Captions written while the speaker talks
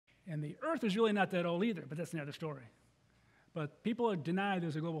And the earth is really not that old either, but that's another story. But people deny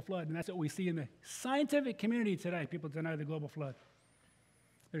there's a global flood, and that's what we see in the scientific community today. People deny the global flood.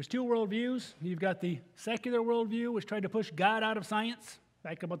 There's two worldviews. You've got the secular worldview, which tried to push God out of science.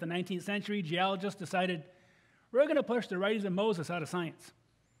 Back about the 19th century, geologists decided, we're going to push the writings of Moses out of science.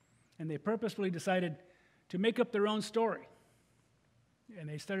 And they purposefully decided to make up their own story. And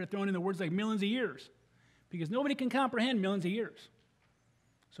they started throwing in the words like millions of years, because nobody can comprehend millions of years.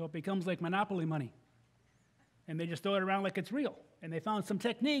 So it becomes like monopoly money. And they just throw it around like it's real. And they found some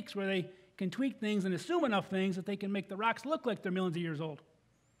techniques where they can tweak things and assume enough things that they can make the rocks look like they're millions of years old.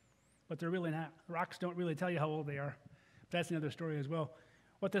 But they're really not. Rocks don't really tell you how old they are. That's another story as well.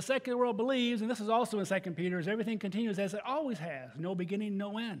 What the secular world believes, and this is also in 2 Peter, is everything continues as it always has. No beginning,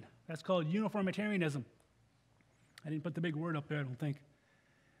 no end. That's called uniformitarianism. I didn't put the big word up there, I don't think.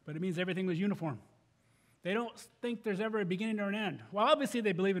 But it means everything was uniform. They don't think there's ever a beginning or an end. Well, obviously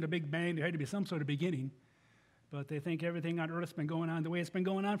they believe in a big bang. There had to be some sort of beginning. But they think everything on Earth has been going on the way it's been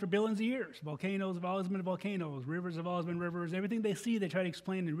going on for billions of years. Volcanoes have always been volcanoes. Rivers have always been rivers. Everything they see, they try to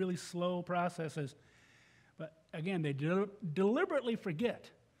explain in really slow processes. But again, they deliberately forget,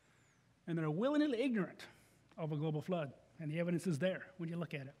 and they're willingly ignorant of a global flood. And the evidence is there when you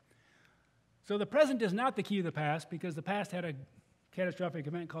look at it. So the present is not the key to the past, because the past had a catastrophic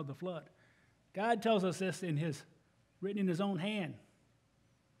event called the flood. God tells us this written in his own hand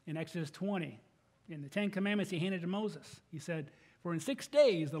in Exodus 20. In the 10 Commandments he handed to Moses, he said, for in 6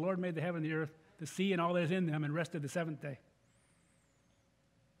 days the Lord made the heaven and the earth, the sea and all that is in them, and rested the seventh day.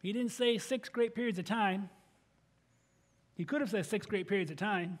 He didn't say 6 great periods of time. He could have said 6 great periods of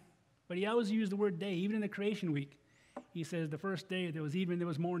time, but he always used the word day, even in the creation week. He says the first day there was evening, there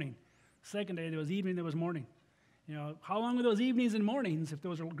was morning. Second day there was evening, there was morning. You know, how long were those evenings and mornings if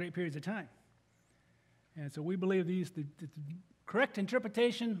those are great periods of time? And so we believe the correct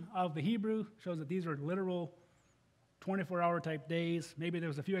interpretation of the Hebrew shows that these are literal 24-hour type days. Maybe there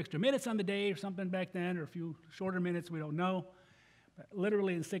was a few extra minutes on the day or something back then, or a few shorter minutes, we don't know. But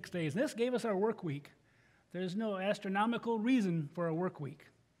literally in 6 days. And this gave us our work week. There's no astronomical reason for a work week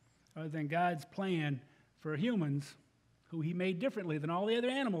other than God's plan for humans, who he made differently than all the other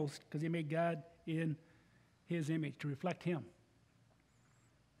animals, because he made God in his image to reflect him.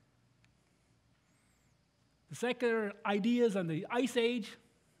 The secular ideas on the Ice Age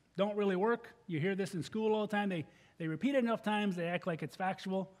don't really work. You hear this in school all the time. They repeat it enough times, they act like it's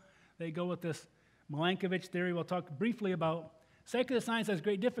factual. They go with this Milankovitch theory we'll talk briefly about. Secular science has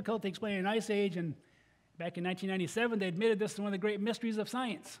great difficulty explaining an Ice Age, and back in 1997, they admitted this is one of the great mysteries of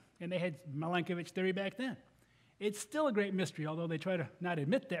science, and they had Milankovitch theory back then. It's still a great mystery, although they try to not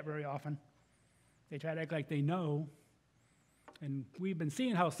admit that very often. They try to act like they know, and we've been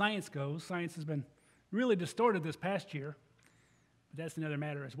seeing how science goes. Science has been really distorted this past year, but that's another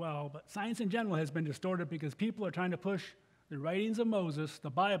matter as well. But science in general has been distorted because people are trying to push the writings of Moses, the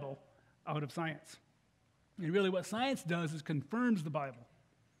Bible, out of science. And really what science does is confirms the Bible.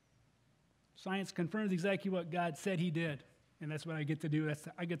 Science confirms exactly what God said he did, and that's what I get to do.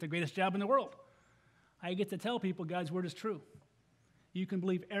 I get the greatest job in the world. I get to tell people God's word is true. You can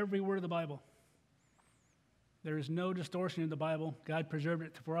believe every word of the Bible. There is no distortion in the Bible. God preserved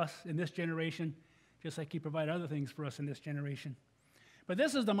it for us in this generation, just like he provided other things for us in this generation. But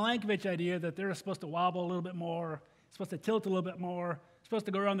this is the Milankovitch idea that they're supposed to wobble a little bit more, supposed to tilt a little bit more, supposed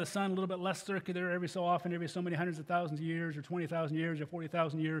to go around the sun a little bit less circular every so often, every so many hundreds of thousands of years, or 20,000 years, or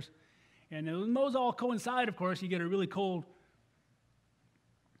 40,000 years. And when those all coincide, of course, you get a really cold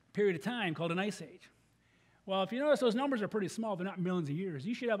period of time called an ice age. Well, if you notice, those numbers are pretty small. They're not millions of years.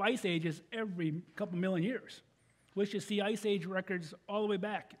 You should have ice ages every couple million years. We should see ice age records all the way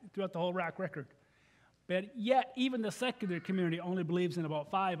back throughout the whole rock record. But yet, even the secular community only believes in about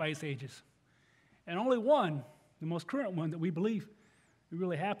 5 ice ages. And only one, the most current one that we believe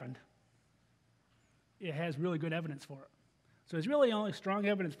really happened, it has really good evidence for it. So there's really only strong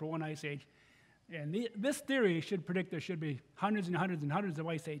evidence for one ice age. And this theory should predict there should be hundreds and hundreds and hundreds of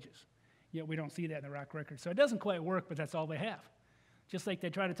ice ages. Yet we don't see that in the rock record. So it doesn't quite work, but that's all they have. Just like they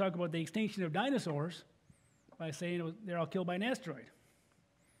try to talk about the extinction of dinosaurs by saying they're all killed by an asteroid.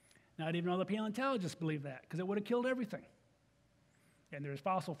 Not even all the paleontologists believe that, because it would have killed everything. And there's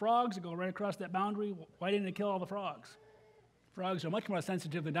fossil frogs that go right across that boundary. Why didn't it kill all the frogs? Frogs are much more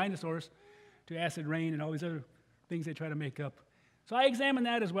sensitive than dinosaurs to acid rain and all these other things they try to make up. So I examined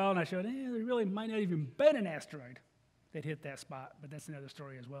that as well, and I showed, there really might not even been an asteroid that hit that spot, but that's another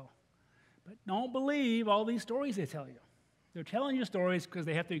story as well. But don't believe all these stories they tell you. They're telling you stories because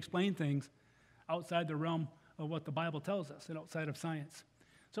they have to explain things outside the realm of what the Bible tells us and outside of science.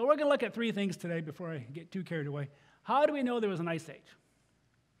 So we're going to look at 3 things today before I get too carried away. How do we know there was an ice age?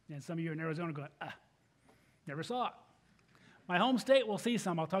 And some of you in Arizona going, never saw it. My home state, we'll see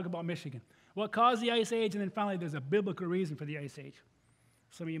some. I'll talk about Michigan. What caused the Ice Age? And then finally, there's a biblical reason for the Ice Age.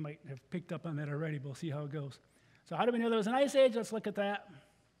 Some of you might have picked up on that already, but we'll see how it goes. So how do we know there was an Ice Age? Let's look at that.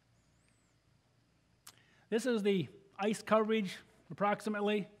 This is the ice coverage,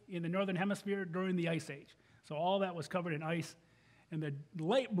 approximately, in the northern hemisphere during the Ice Age. So all that was covered in ice, and the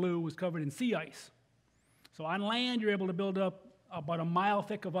light blue was covered in sea ice. So on land, you're able to build up about a mile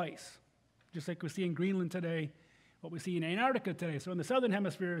thick of ice, just like we see in Greenland today, what we see in Antarctica today. So in the southern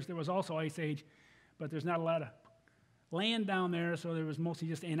hemispheres, there was also Ice Age, but there's not a lot of land down there, so there was mostly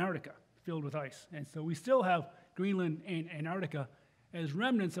just Antarctica filled with ice. And so we still have Greenland and Antarctica as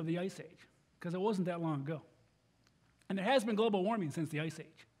remnants of the Ice Age, because it wasn't that long ago. And there has been global warming since the Ice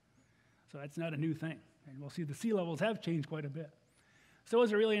Age, so that's not a new thing. And we'll see the sea levels have changed quite a bit. So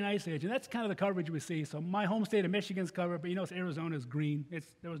is it really an Ice Age? And that's kind of the coverage we see. So my home state of Michigan's covered, but you notice Arizona's green.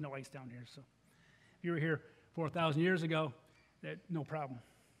 There was no ice down here. So if you were here 4,000 years ago, no problem.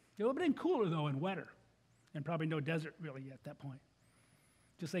 It would have been cooler, though, and wetter, and probably no desert really at that point.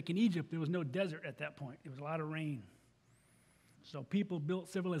 Just like in Egypt, there was no desert at that point. It was a lot of rain. So people built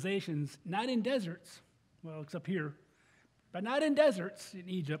civilizations, not in deserts, well, except here, but not in deserts in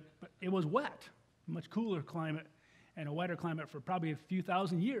Egypt, but it was wet, a much cooler climate, and a wetter climate for probably a few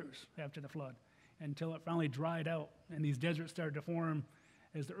thousand years after the flood, until it finally dried out, and these deserts started to form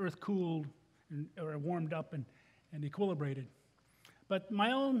as the earth cooled or warmed up and equilibrated. But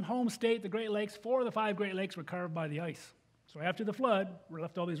my own home state, the Great Lakes, 4 of the 5 Great Lakes were carved by the ice. So after the flood, we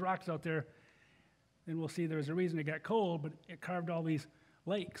left all these rocks out there, and we'll see there's a reason it got cold, but it carved all these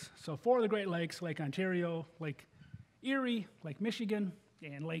lakes. So 4 of the Great Lakes, Lake Ontario, Lake Erie, Lake Michigan,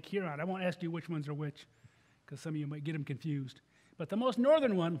 and Lake Huron. I won't ask you which ones are which, because some of you might get them confused. But the most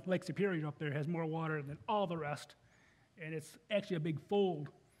northern one, Lake Superior up there, has more water than all the rest, and it's actually a big fold,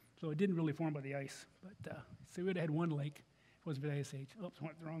 so it didn't really form by the ice. But so we would have had one lake if it was for the Ice Age. Oops,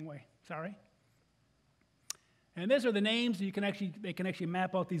 went the wrong way. Sorry. And these are the names. They can actually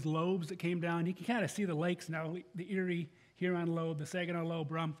map out these lobes that came down. You can kind of see the lakes now, the Erie, Huron lobe, the Saginaw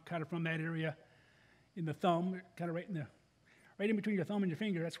lobe, where I'm kind of from that area, in the thumb, kind of right in between your thumb and your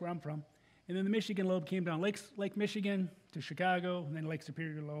finger. That's where I'm from. And then the Michigan lobe came down, Lake Michigan to Chicago, and then Lake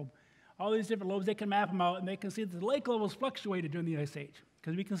Superior lobe. All these different lobes, they can map them out, and they can see that the lake levels fluctuated during the Ice Age,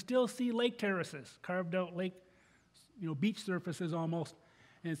 because we can still see lake terraces, carved out lake, beach surfaces almost.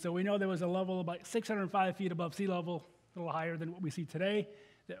 And so we know there was a level about 605 feet above sea level, a little higher than what we see today,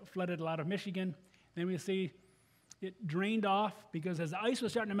 that flooded a lot of Michigan. Then we see it drained off, because as the ice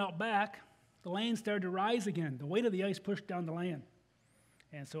was starting to melt back, the land started to rise again. The weight of the ice pushed down the land.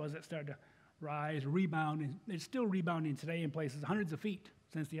 And so as it started to rise, rebound, and it's still rebounding today in places, hundreds of feet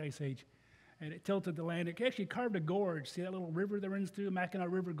since the Ice Age. And it tilted the land. It actually carved a gorge. See that little river that runs through, Mackinac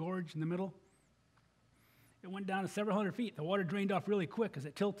River Gorge in the middle? It went down to several hundred feet. The water drained off really quick as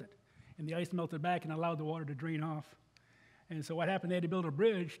it tilted, and the ice melted back and allowed the water to drain off. And so what happened, they had to build a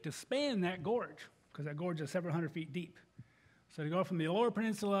bridge to span that gorge, because that gorge is several hundred feet deep. So to go from the lower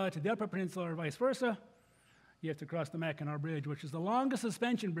peninsula to the upper peninsula or vice versa, you have to cross the Mackinac Bridge, which is the longest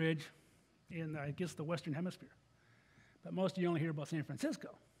suspension bridge in, I guess, the Western Hemisphere. But most of you only hear about San Francisco.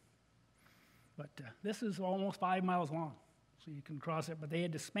 But this is almost 5 miles long, so you can cross it. But they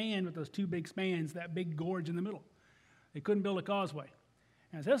had to span with those 2 big spans, that big gorge in the middle. They couldn't build a causeway.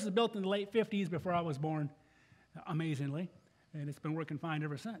 And so this was built in the late 50s before I was born, amazingly, and it's been working fine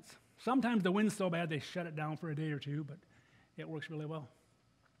ever since. Sometimes the wind's so bad they shut it down for a day or two, but it works really well.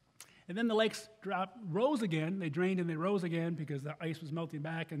 And then the lakes rose again. They drained and they rose again because the ice was melting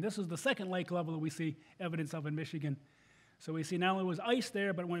back. And this is the second lake level that we see evidence of in Michigan. So we see not only was ice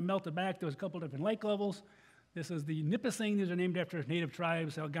there, but when it melted back, there was a couple different lake levels. This is the Nipissing. These are named after native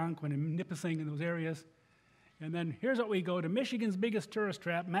tribes, Algonquin and Nipissing in those areas. And then here's what we go to Michigan's biggest tourist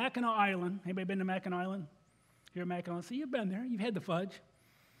trap, Mackinac Island. Anybody been to Mackinac Island? Here at Mackinac Island. See, you've been there. You've had the fudge.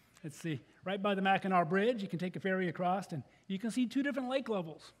 Let's see. Right by the Mackinac Bridge, you can take a ferry across, and you can see 2 different lake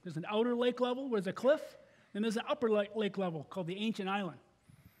levels. There's an outer lake level where there's a cliff, and there's an upper lake level called the Ancient Island.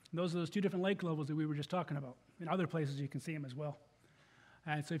 And those are those 2 different lake levels that we were just talking about. In other places, you can see them as well.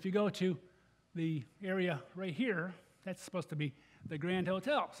 And so if you go to the area right here, that's supposed to be the Grand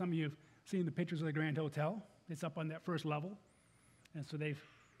Hotel. Some of you have seen the pictures of the Grand Hotel. It's up on that first level. And so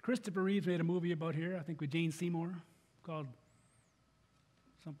Christopher Reeves made a movie about here, I think with Jane Seymour, called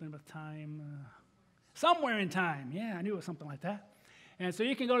something about time, Somewhere in Time. Yeah, I knew it was something like that. And so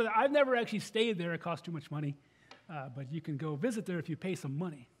you can go to I've never actually stayed there. It costs too much money. But you can go visit there if you pay some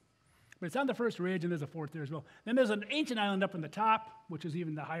money. But it's on the first ridge, and there's a fourth there as well. Then there's an ancient island up on the top, which is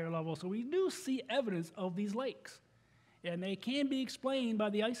even the higher level. So we do see evidence of these lakes. And they can be explained by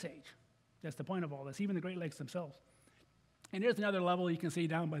the Ice Age. That's the point of all this, even the Great Lakes themselves. And here's another level you can see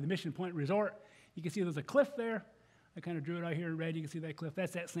down by the Mission Point Resort. You can see there's a cliff there. I kind of drew it out here in red. You can see that cliff.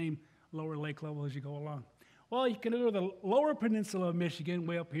 That's that same lower lake level as you go along. Well, you can go to the lower peninsula of Michigan,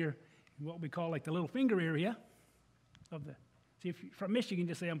 way up here, in what we call like the Little Finger area of the. See, if you're from Michigan,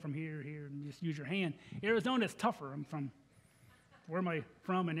 just say I'm from here, and just use your hand. Arizona's tougher. Where am I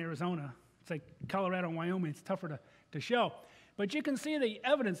from in Arizona? It's like Colorado and Wyoming. It's tougher to show. But you can see the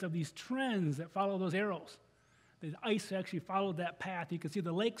evidence of these trends that follow those arrows. The ice actually followed that path. You can see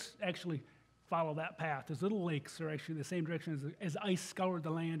the lakes actually follow that path. Those little lakes are actually the same direction as ice scoured the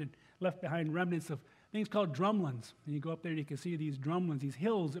land and left behind remnants of things called drumlins. And you go up there and you can see these drumlins, these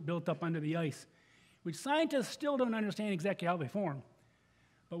hills that built up under the ice, which scientists still don't understand exactly how they form.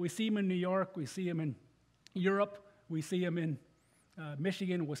 But we see them in New York, we see them in Europe, we see them in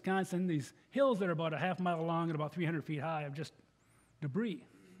Michigan, Wisconsin, these hills that are about a half mile long and about 300 feet high of just debris,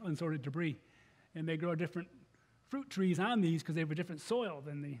 unsorted debris. And they grow different fruit trees on these because they have a different soil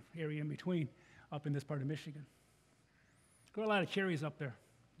than the area in between up in this part of Michigan. Grow a lot of cherries up there.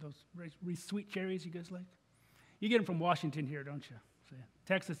 Those really sweet cherries you guys like? You get them from Washington here, don't you? So,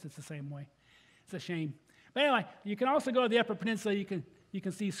 Texas, it's the same way. It's a shame. But anyway, you can also go to the Upper Peninsula. You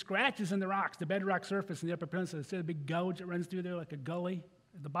can see scratches in the rocks, the bedrock surface in the Upper Peninsula. See the big gouge that runs through there like a gully?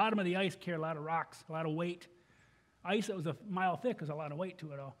 At the bottom of the ice carry a lot of rocks, a lot of weight. Ice that was a mile thick has a lot of weight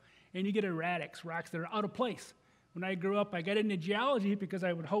to it all. And you get erratics, rocks that are out of place. When I grew up, I got into geology because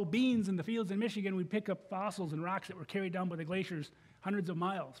I would hoe beans in the fields in Michigan. We'd pick up fossils and rocks that were carried down by the glaciers hundreds of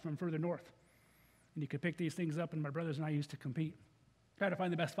miles from further north. And you could pick these things up, and my brothers and I used to compete, try to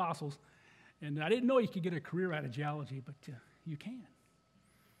find the best fossils. And I didn't know you could get a career out of geology, but you can.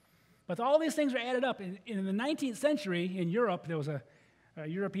 But all these things are added up. In the 19th century, in Europe, there was a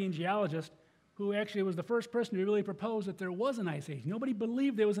European geologist who actually was the first person to really propose that there was an ice age. Nobody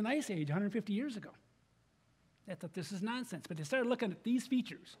believed there was an ice age 150 years ago. They thought this is nonsense. But they started looking at these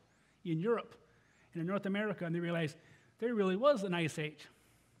features in Europe and in North America, and they realized there really was an ice age.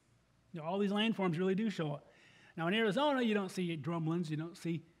 All these landforms really do show up. Now, in Arizona, you don't see drumlins, you don't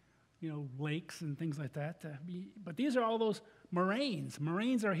see lakes and things like that. But these are all those moraines.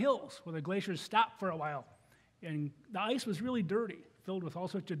 Moraines are hills where the glaciers stopped for a while. And the ice was really dirty, filled with all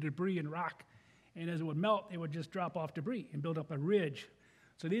sorts of debris and rock. And as it would melt, it would just drop off debris and build up a ridge.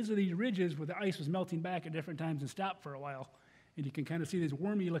 So these are these ridges where the ice was melting back at different times and stopped for a while. And you can kind of see these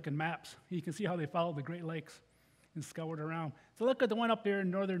wormy-looking maps. You can see how they followed the Great Lakes and scoured around. So look at the one up there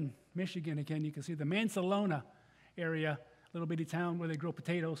in northern Michigan again. You can see the Mansalona area, little bitty town where they grow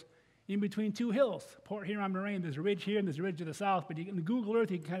potatoes. In between two hills, Port Huron Moraine, there's a ridge here and there's a ridge to the south, but in Google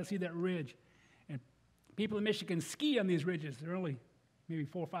Earth, you can kind of see that ridge. And people in Michigan ski on these ridges. They're only maybe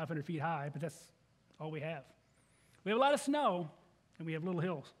 400 or 500 feet high, but that's all we have. We have a lot of snow, and we have little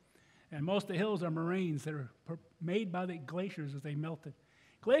hills. And most of the hills are moraines that are made by the glaciers as they melted.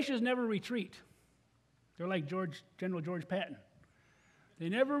 Glaciers never retreat. They're like General George Patton. They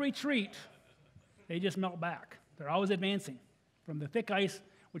never retreat. They just melt back. They're always advancing from the thick ice,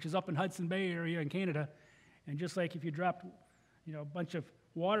 which is up in Hudson Bay area in Canada. And just like if you dropped a bunch of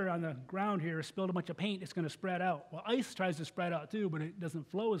water on the ground here, spilled a bunch of paint, it's going to spread out. Well, ice tries to spread out too, but it doesn't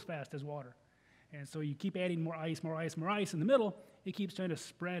flow as fast as water. And so you keep adding more ice, more ice, more ice. In the middle, it keeps trying to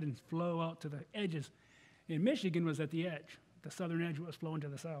spread and flow out to the edges. And Michigan was at the edge. The southern edge was flowing to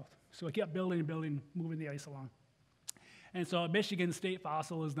the south. So it kept building and building, moving the ice along. And so a Michigan state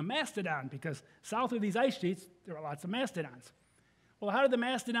fossil is the mastodon, because south of these ice sheets, there are lots of mastodons. Well, how did the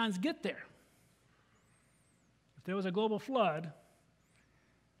mastodons get there? If there was a global flood,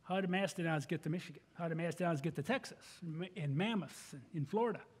 how did mastodons get to Michigan? How did mastodons get to Texas and mammoths in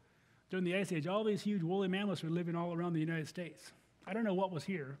Florida? During the Ice Age, all these huge woolly mammoths were living all around the United States. I don't know what was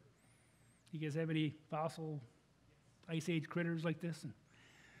here. You guys have any fossil Ice Age critters like this? And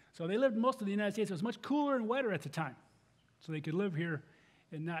so they lived most of the United States. It was much cooler and wetter at the time, so they could live here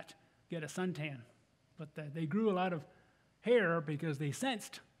and not get a suntan. But they grew a lot of hair because they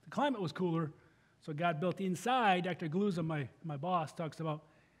sensed the climate was cooler, so God built inside. Dr. Galuza, my boss, talks about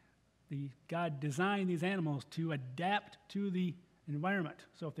God designed these animals to adapt to the environment.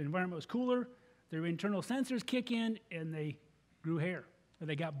 So if the environment was cooler, their internal sensors kick in and they grew hair, or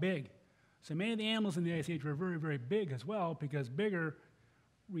they got big. So many of the animals in the Ice Age were very, very big as well, because bigger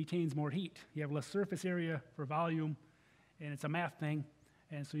retains more heat. You have less surface area for volume, and it's a math thing.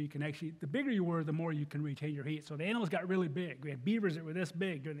 And so you can actually, the bigger you were, the more you can retain your heat. So the animals got really big. We had beavers that were this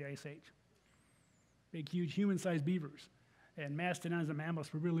big during the Ice Age. Big, huge, human-sized beavers. And mastodons and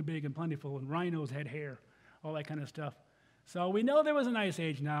mammoths were really big and plentiful, and rhinos had hair, all that kind of stuff. So we know there was an ice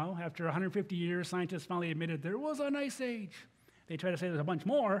age now. After 150 years, scientists finally admitted there was an ice age. They try to say there's a bunch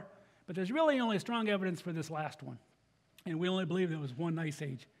more, but there's really only strong evidence for this last one. And we only believe there was one ice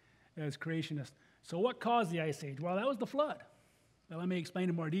age as creationists. So what caused the ice age? Well, that was the flood. Now let me explain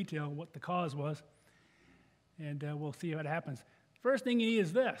in more detail what the cause was, and we'll see what happens. First thing you need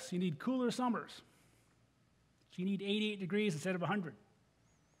is this. You need cooler summers. So you need 88 degrees instead of 100,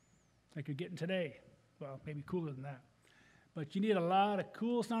 like you're getting today. Well, maybe cooler than that. But you need a lot of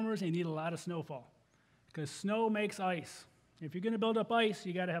cool summers, and you need a lot of snowfall, because snow makes ice. If you're going to build up ice,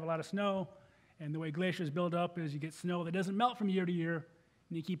 you got to have a lot of snow, and the way glaciers build up is you get snow that doesn't melt from year to year,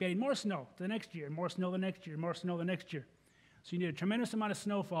 and you keep adding more snow the next year, more snow the next year, more snow the next year. So you need a tremendous amount of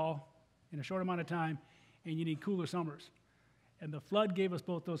snowfall in a short amount of time, and you need cooler summers. And the flood gave us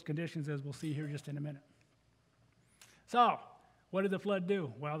both those conditions, as we'll see here just in a minute. So, what did the flood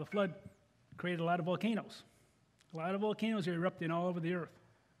do? Well, the flood created a lot of volcanoes. A lot of volcanoes are erupting all over the earth.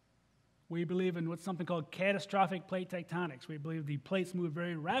 We believe in what's something called catastrophic plate tectonics. We believe the plates move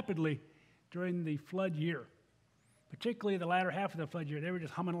very rapidly during the flood year, particularly the latter half of the flood year. They were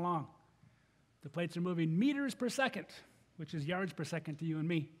just humming along. The plates are moving meters per second, which is yards per second to you and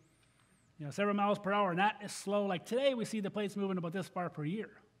me. You know, several miles per hour, not as slow. Like today, we see the plates moving about this far per year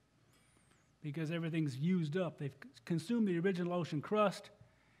because everything's used up. They've consumed the original ocean crust,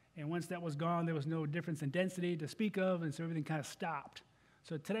 and once that was gone, there was no difference in density to speak of, and so everything kind of stopped.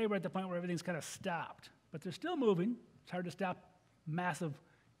 So today, we're at the point where everything's kind of stopped, but they're still moving. It's hard to stop massive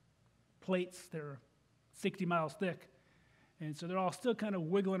plates that are 60 miles thick, and so they're all still kind of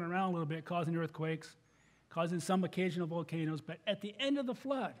wiggling around a little bit, causing earthquakes, causing some occasional volcanoes. But at the end of the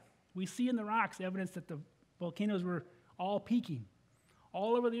flood, we see in the rocks evidence that the volcanoes were all peaking.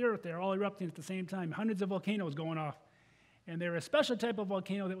 All over the earth, they're all erupting at the same time, hundreds of volcanoes going off. And they're a special type of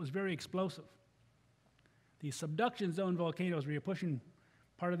volcano that was very explosive. The subduction zone volcanoes, where you're pushing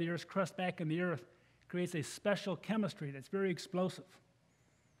part of the Earth's crust back in the earth, creates a special chemistry that's very explosive.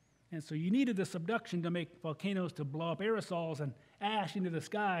 And so you needed the subduction to make volcanoes to blow up aerosols and ash into the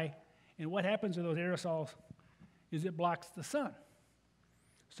sky. And what happens with those aerosols is it blocks the sun.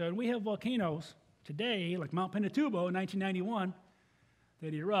 So when we have volcanoes today, like Mount Pinatubo in 1991,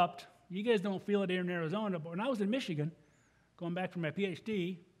 that erupt, you guys don't feel it here in Arizona, but when I was in Michigan, going back from my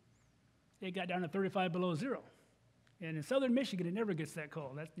PhD, it got down to 35 below zero. And in southern Michigan, it never gets that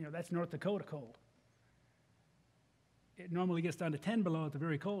cold. That's North Dakota cold. It normally gets down to 10 below at the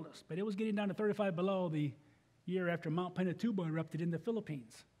very coldest, but it was getting down to 35 below the year after Mount Pinatubo erupted in the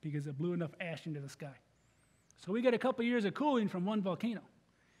Philippines because it blew enough ash into the sky. So we got a couple years of cooling from one volcano.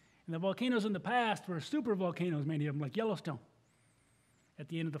 And the volcanoes in the past were super volcanoes, many of them, like Yellowstone. At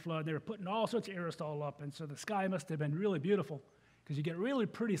the end of the flood, they were putting all sorts of aerosol up, and so the sky must have been really beautiful because you get really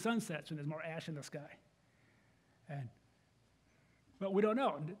pretty sunsets when there's more ash in the sky. But we don't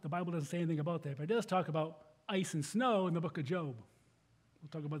know. The Bible doesn't say anything about that, but it does talk about ice and snow in the book of Job. We'll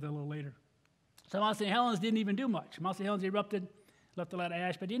talk about that a little later. So Mount St. Helens didn't even do much. Mount St. Helens erupted, left a lot of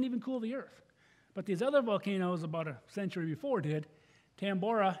ash, but didn't even cool the earth. But these other volcanoes about a century before did.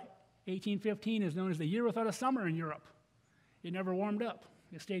 Tambora, 1815, is known as the year without a summer in Europe. It never warmed up.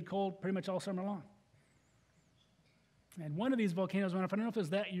 It stayed cold pretty much all summer long. And one of these volcanoes went off. I don't know if it was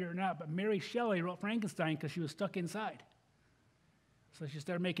that year or not, but Mary Shelley wrote Frankenstein because she was stuck inside. So she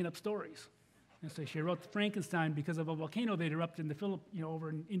started making up stories. And so she wrote Frankenstein because of a volcano that erupted in the over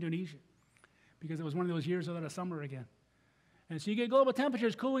in Indonesia, because it was one of those years without a summer again. And so you get global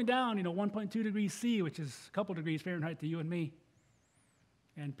temperatures cooling down, 1.2 degrees C, which is a couple degrees Fahrenheit to you and me.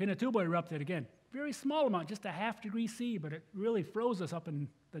 And Pinatubo erupted again. Very small amount, just a half degree C, but it really froze us up in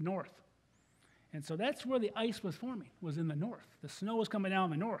the north. And so that's where the ice was forming, was in the north. The snow was coming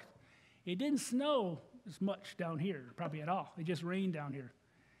down in the north. It didn't snow as much down here, probably at all. It just rained down here.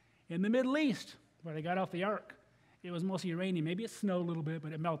 In the Middle East, where they got off the ark, it was mostly raining. Maybe it snowed a little bit,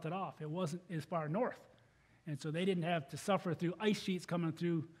 but it melted off. It wasn't as far north. And so they didn't have to suffer through ice sheets coming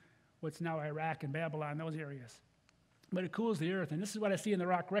through what's now Iraq and Babylon, those areas. But it cools the earth, and this is what I see in the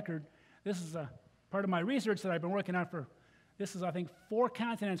rock record. This is a part of my research that I've been working on this is, I think, 4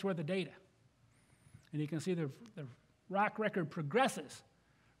 continents worth of data. And you can see the rock record progresses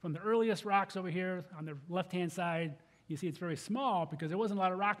from the earliest rocks over here on the left-hand side. You see it's very small because there wasn't a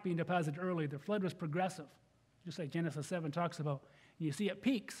lot of rock being deposited early. The flood was progressive, just like Genesis 7 talks about. And you see it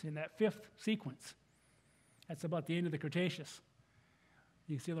peaks in that 5th sequence. That's about the end of the Cretaceous.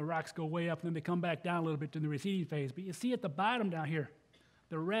 You can see the rocks go way up, and then they come back down a little bit in the receding phase. But you see at the bottom down here,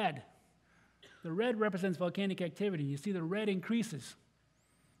 the red. The red represents volcanic activity. You see the red increases.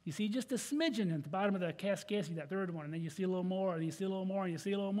 You see just a smidgen at the bottom of the cascade, that third one, and then you see a little more, and you see a little more, and you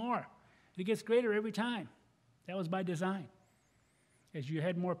see a little more. It gets greater every time. That was by design. As you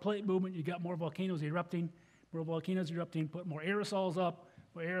had more plate movement, you got more volcanoes erupting. More volcanoes erupting, put more aerosols up.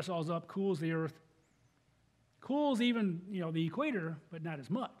 More aerosols up cools the earth. Cools even, the equator, but not as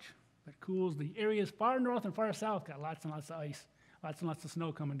much. But cools the areas far north and far south, got lots and lots of ice, lots and lots of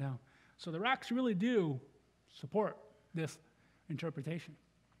snow coming down. So the rocks really do support this interpretation.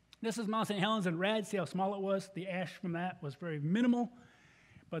 This is Mount St. Helens and Rad. See how small it was? The ash from that was very minimal.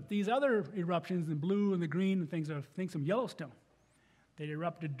 But these other eruptions, the blue and the green and things from Yellowstone, they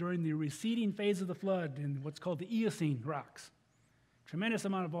erupted during the receding phase of the flood in what's called the Eocene rocks. Tremendous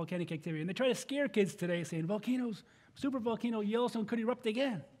amount of volcanic activity. And they try to scare kids today saying volcanoes, supervolcano Yellowstone could erupt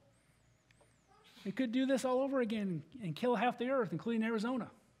again. It could do this all over again and kill half the earth, including Arizona.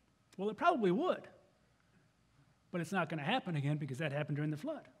 Well, it probably would. But it's not going to happen again because that happened during the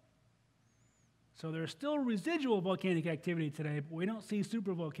flood. So there's still residual volcanic activity today, but we don't see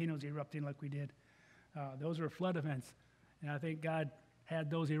supervolcanoes erupting like we did. Those are flood events. And I think God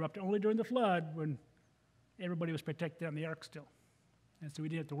had those erupt only during the flood when everybody was protected on the ark still. And so we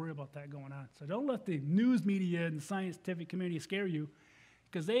didn't have to worry about that going on. So don't let the news media and the scientific community scare you,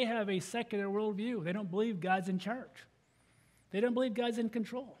 because they have a secular worldview. They don't believe God's in charge. They don't believe God's in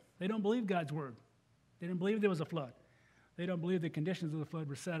control. They don't believe God's word. They don't believe there was a flood. They don't believe the conditions of the flood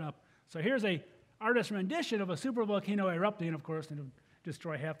were set up. So here's a artist's rendition of a supervolcano erupting, of course, and it would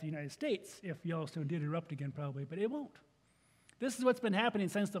destroy half the United States if Yellowstone did erupt again, probably, but it won't. This is what's been happening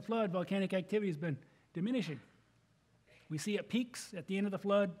since the flood. Volcanic activity has been diminishing. We see it peaks at the end of the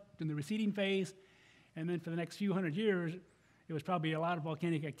flood in the receding phase, and then for the next few hundred years, it was probably a lot of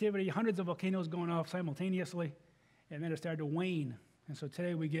volcanic activity, hundreds of volcanoes going off simultaneously, and then it started to wane. And so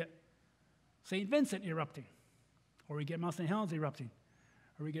today we get St. Vincent erupting, or we get Mount St. Helens erupting,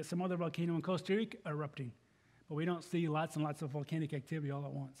 or we get some other volcano in Costa Rica erupting, but we don't see lots and lots of volcanic activity all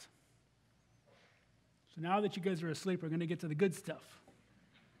at once. So now that you guys are asleep, we're going to get to the good stuff.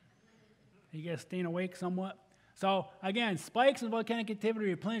 Are you guys staying awake somewhat? So again, spikes in volcanic activity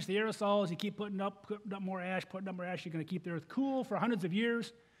replenish the aerosols. You keep putting up more ash, you're going to keep the earth cool for hundreds of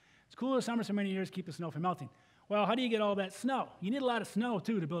years. It's cooler summers for many years, keep the snow from melting. Well, how do you get all that snow? You need a lot of snow,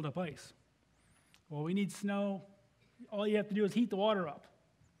 too, to build up ice. Well, we need snow. All you have to do is heat the water up.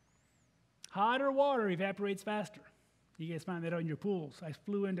 Hotter water evaporates faster. You guys find that on your pools. I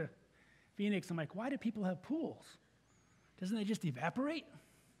flew into Phoenix. I'm like, why do people have pools? Doesn't it just evaporate?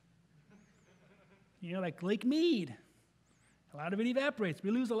 Like Lake Mead. A lot of it evaporates.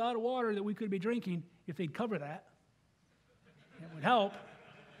 We lose a lot of water that we could be drinking if they'd cover that. It would help.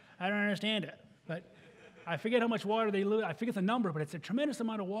 I don't understand it. But I forget how much water they lose. I forget the number, but it's a tremendous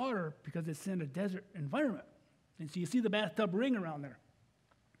amount of water because it's in a desert environment. And so you see the bathtub ring around there.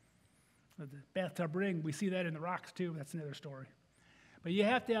 The bathtub ring, we see that in the rocks too. That's another story. But you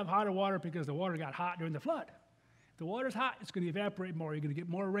have to have hotter water because the water got hot during the flood. If the water's hot, it's going to evaporate more. You're going to get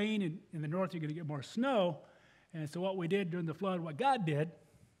more rain. In the north, you're going to get more snow. And so what we did during the flood, what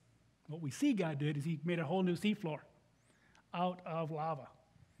we see God did, is he made a whole new seafloor out of lava.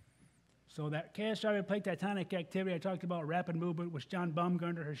 So that catastrophic plate tectonic activity I talked about, rapid movement, which John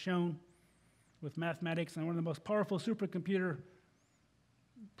Baumgartner has shown with mathematics, and one of the most powerful supercomputer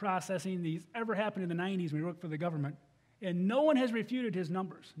processing these ever happened in the 90s when he worked for the government. And no one has refuted his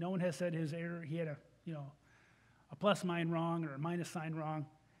numbers. No one has said his error, he had a plus sign wrong or a minus sign wrong.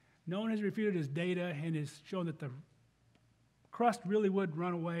 No one has refuted his data and has shown that the crust really would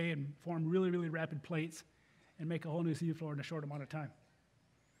run away and form really, really rapid plates and make a whole new seafloor in a short amount of time.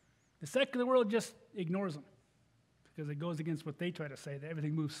 The secular world just ignores them because it goes against what they try to say, that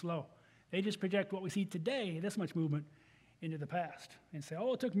everything moves slow. They just project what we see today, this much movement, into the past and say,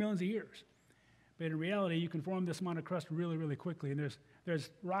 oh, it took millions of years. But in reality, you can form this amount of crust really, really quickly, and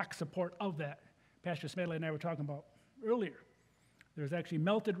there's rock support of that. Pastor Smedley and I were talking about earlier. There's actually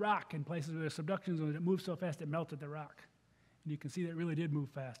melted rock in places where there's subduction zones that moved so fast it melted the rock. And you can see that it really did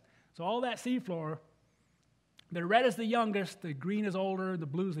move fast. So all that seafloor, the red is the youngest, the green is older, the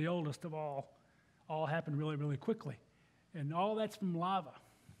blue is the oldest of all happened really, really quickly. And all that's from lava.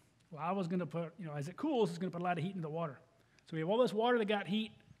 Lava's going to put, as it cools, it's going to put a lot of heat into the water. So we have all this water that got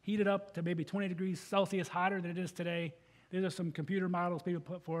heated up to maybe 20 degrees Celsius hotter than it is today. These are some computer models people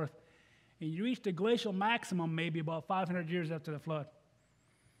put forth. And you reached a glacial maximum maybe about 500 years after the flood.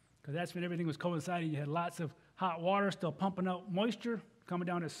 Because that's when everything was coinciding. You had lots of hot water still pumping out moisture, coming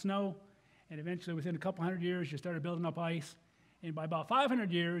down as snow. And eventually, within a couple hundred years, you started building up ice. And by about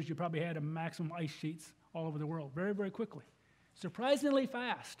 500 years, you probably had a maximum ice sheets all over the world, very, very quickly. Surprisingly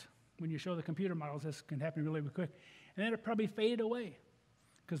fast. When you show the computer models, this can happen really, really quick. And then it probably faded away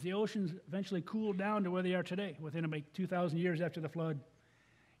because the oceans eventually cooled down to where they are today. Within about 2,000 years after the flood,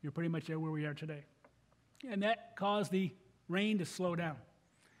 you're pretty much there where we are today. And that caused the rain to slow down.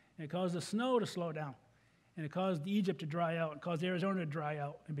 And it caused the snow to slow down. And it caused Egypt to dry out. It caused Arizona to dry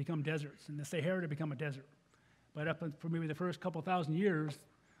out and become deserts. And the Sahara to become a desert. But up for maybe the first couple thousand years,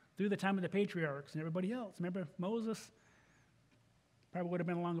 through the time of the patriarchs and everybody else. Remember Moses? Probably would have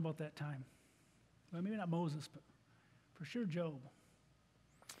been along about that time. Well, maybe not Moses, but for sure Job.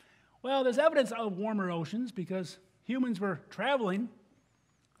 Well, there's evidence of warmer oceans because humans were traveling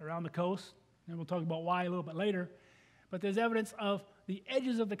around the coast, and we'll talk about why a little bit later. But there's evidence of the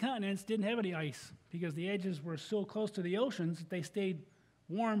edges of the continents didn't have any ice because the edges were so close to the oceans that they stayed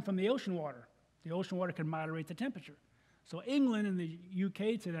warm from the ocean water. The ocean water can moderate the temperature. So England and the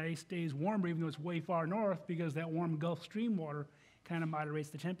UK today stays warmer even though it's way far north because that warm Gulf Stream water kind of moderates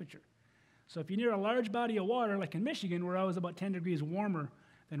the temperature. So if you're near a large body of water, like in Michigan, we're always about 10 degrees warmer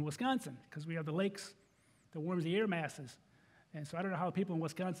than Wisconsin because we have the lakes that warms the air masses. And so I don't know how people in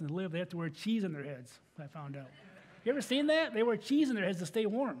Wisconsin live. They have to wear cheese on their heads, I found out. You ever seen that? They wear cheese on their heads to stay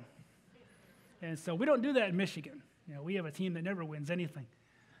warm. And so we don't do that in Michigan. You know, we have a team that never wins anything.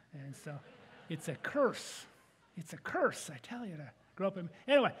 And so it's a curse. It's a curse, I tell you, to grow up in.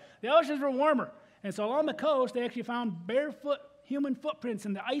 Anyway, the oceans were warmer. And so along the coast, they actually found barefoot human footprints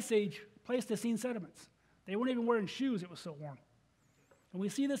in the Ice Age Pleistocene sediments. They weren't even wearing shoes, it was so warm. And we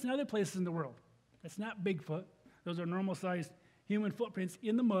see this in other places in the world. That's not Bigfoot. Those are normal-sized human footprints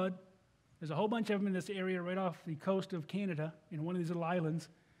in the mud. There's a whole bunch of them in this area right off the coast of Canada in one of these little islands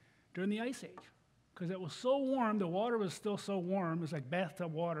during the Ice Age. Because it was so warm, the water was still so warm, it was like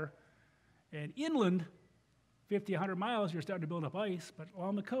bathtub water. And inland, 50, 100 miles, you're starting to build up ice, but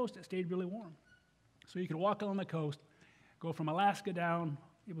along the coast, it stayed really warm. So you could walk along the coast, go from Alaska down.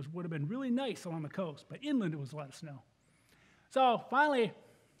 It would have been really nice along the coast, but inland, it was a lot of snow. So finally,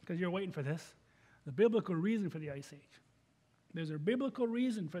 because you're waiting for this, the biblical reason for the Ice Age. There's a biblical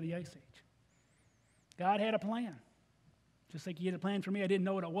reason for the Ice Age. God had a plan. Just like he had a plan for me, I didn't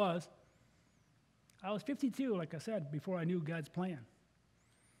know what it was. I was 52, like I said, before I knew God's plan.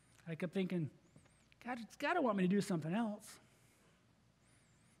 I kept thinking, God's got to want me to do something else.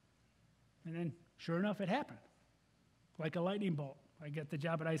 And then, sure enough, it happened. Like a lightning bolt. I get the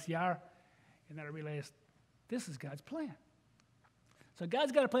job at ICR, and then I realized, this is God's plan. So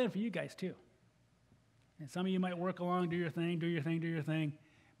God's got a plan for you guys, too. And some of you might work along, do your thing, do your thing, do your thing.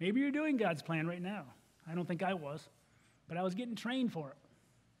 Maybe you're doing God's plan right now. I don't think I was, but I was getting trained for it.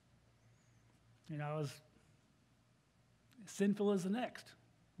 You know, I was as sinful as the next,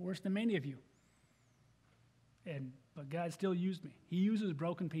 worse than many of you. But God still used me. He uses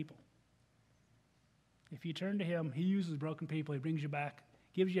broken people. If you turn to him, he uses broken people. He brings you back,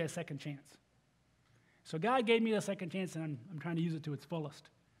 gives you a second chance. So God gave me a second chance, and I'm trying to use it to its fullest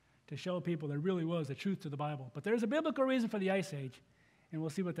to show people there really was a truth to the Bible. But there's a biblical reason for the Ice Age, and we'll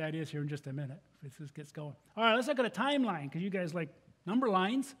see what that is here in just a minute if this gets going. All right, let's look at a timeline, because you guys like number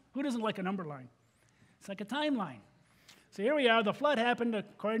lines. Who doesn't like a number line? It's like a timeline. So here we are. The flood happened,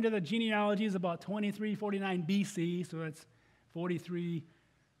 according to the genealogies, about 2349 BC, so that's 43,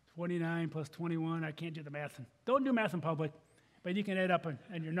 49 plus 21. I can't do the math. Don't do math in public, but you can add up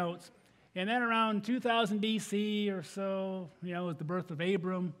in your notes. And then around 2000 BC or so, you know, was the birth of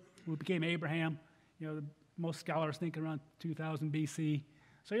Abram, who became Abraham. You know, most scholars think around 2000 BC.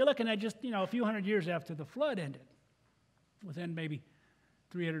 So you're looking at just, you know, a few hundred years after the flood ended, within maybe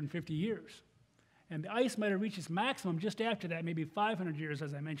 350 years. And the ice might have reached its maximum just after that, maybe 500 years,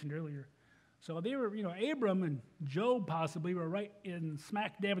 as I mentioned earlier. So they were, you know, Abram and Job possibly were right in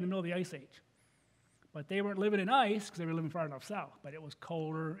smack dab in the middle of the Ice Age. But they weren't living in ice because they were living far enough south. But it was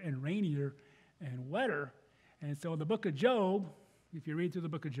colder and rainier and wetter. And so in the book of Job, if you read through the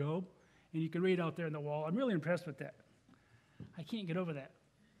book of Job, and you can read out there on the wall, I'm really impressed with that. I can't get over that.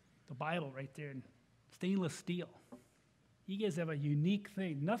 The Bible right there in stainless steel. You guys have a unique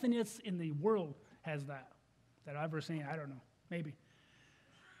thing. Nothing else in the world has that I've ever seen. I don't know, maybe.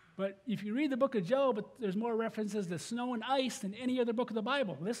 But if you read the book of Job, there's more references to snow and ice than any other book of the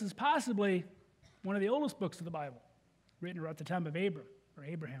Bible. This is possibly one of the oldest books of the Bible, written around the time of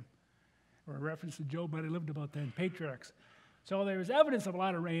Abraham, or a reference to Job might have lived about then, patriarchs. So there's evidence of a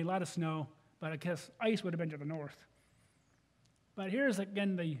lot of rain, a lot of snow, but I guess ice would have been to the north. But here's,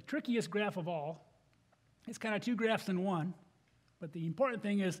 again, the trickiest graph of all. It's kind of two graphs in one, but the important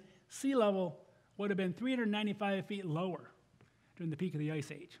thing is sea level would have been 395 feet lower during the peak of the Ice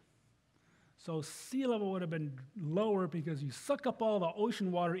Age. So sea level would have been lower because you suck up all the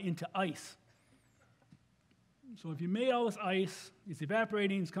ocean water into ice. So if you made all this ice, it's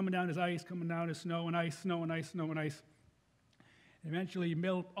evaporating, it's coming down as ice, coming down as snow and ice, snow and ice, snow and ice. Eventually you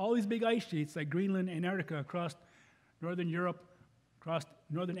melt all these big ice sheets like Greenland, Antarctica, across northern Europe, across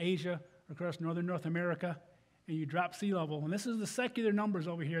northern Asia, across northern North America, and you drop sea level. And this is the secular numbers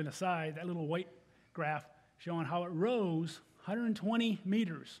over here on the side, that little white graph showing how it rose 120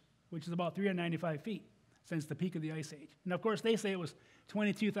 meters, which is about 395 feet since the peak of the Ice Age. And of course, they say it was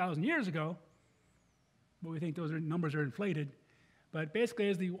 22,000 years ago, but we think those numbers are inflated. But basically,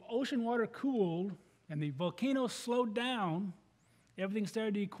 as the ocean water cooled and the volcanoes slowed down, everything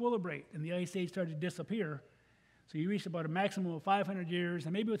started to equilibrate, and the Ice Age started to disappear. So you reached about a maximum of 500 years,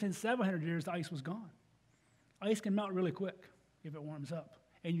 and maybe within 700 years, the ice was gone. Ice can melt really quick if it warms up,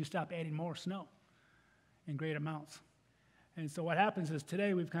 and you stop adding more snow in great amounts. And so what happens is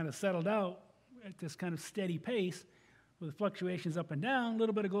today we've kind of settled out at this kind of steady pace with fluctuations up and down, a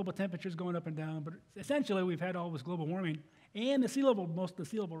little bit of global temperatures going up and down, but essentially we've had all this global warming, and most of the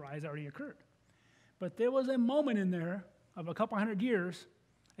sea level rise already occurred. But there was a moment in there of a couple hundred years,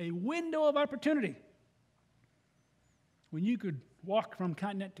 a window of opportunity when you could walk from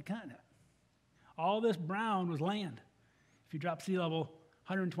continent to continent. All this brown was land. If you drop sea level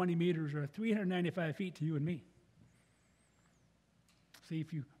 120 meters or 395 feet to you and me. See,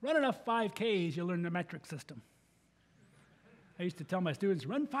 if you run enough 5Ks, you'll learn the metric system. I used to tell my students,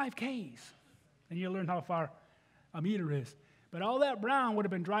 run 5Ks, and you'll learn how far a meter is. But all that brown would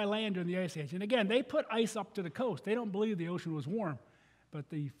have been dry land during the Ice Age. And again, they put ice up to the coast. They don't believe the ocean was warm. But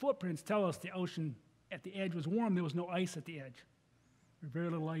the footprints tell us the ocean at the edge was warm. There was no ice at the edge. There was very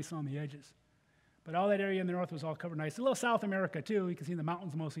little ice on the edges. But all that area in the north was all covered in ice. A little South America, too. You can see the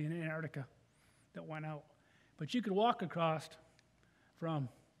mountains mostly in Antarctica that went out. But you could walk across from,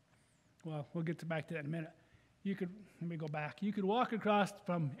 well, we'll get back to that in a minute. Let me go back. You could walk across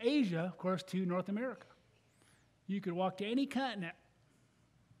from Asia, of course, to North America. You could walk to any continent.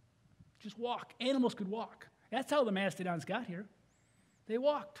 Just walk. Animals could walk. That's how the mastodons got here. They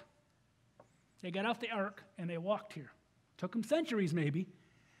walked. They got off the ark, and they walked here. Took them centuries, maybe,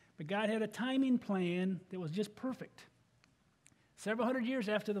 but God had a timing plan that was just perfect. Several hundred years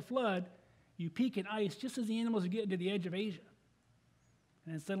after the flood, you peak in ice just as the animals are getting to the edge of Asia.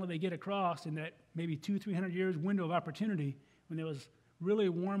 And then suddenly they get across in that maybe 200-300 years window of opportunity when there was really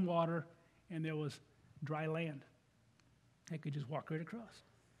warm water and there was dry land. They could just walk right across.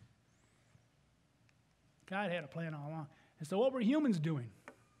 God had a plan all along. And so what were humans doing?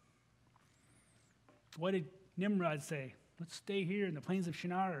 What did Nimrod say? Let's stay here in the plains of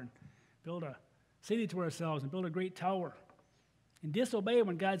Shinar and build a city to ourselves and build a great tower. And disobey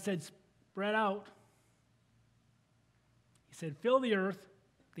when God said, spread out. He said, fill the earth.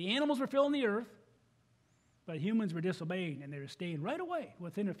 The animals were filling the earth, but humans were disobeying, and they were staying right away.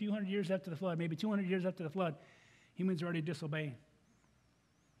 Within a few hundred years after the flood, maybe 200 years after the flood, humans were already disobeying.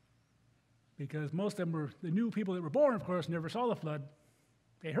 Because most of them were, the new people that were born, of course, never saw the flood.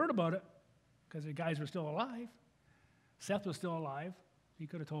 They heard about it because the guys were still alive. Seth was still alive. He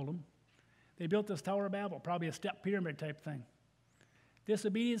could have told them. They built this Tower of Babel, probably a step pyramid type thing.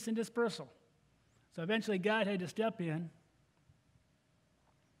 Disobedience and dispersal. So eventually God had to step in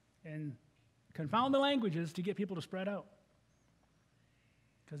and confound the languages to get people to spread out.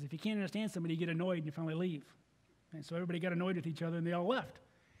 Because if you can't understand somebody, you get annoyed and you finally leave. And so everybody got annoyed with each other and they all left.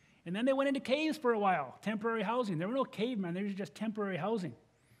 And then they went into caves for a while, temporary housing. There were no cavemen, there was just temporary housing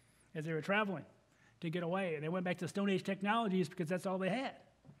as they were traveling to get away. And they went back to Stone Age technologies because that's all they had.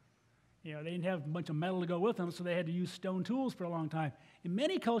 You know, they didn't have a bunch of metal to go with them, so they had to use stone tools for a long time. And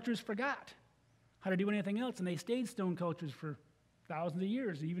many cultures forgot how to do anything else, and they stayed stone cultures for thousands of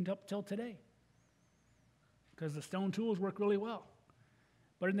years, even up till today, because the stone tools work really well.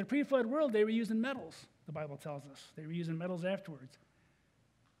 But in the pre-flood world, they were using metals, the Bible tells us. They were using metals afterwards.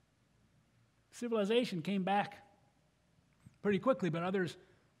 Civilization came back pretty quickly, but others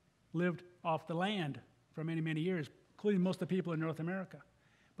lived off the land for many, many years, including most of the people in North America.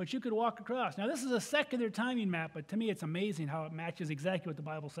 But you could walk across. Now, this is a secular timing map, but to me it's amazing how it matches exactly what the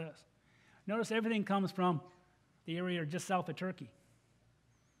Bible says. Notice everything comes from the area just south of Turkey.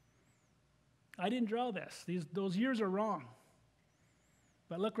 I didn't draw this. Those years are wrong.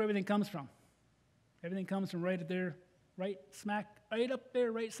 But look where everything comes from. Everything comes from right there, right up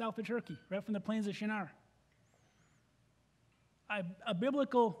there, right south of Turkey, right from the plains of Shinar. A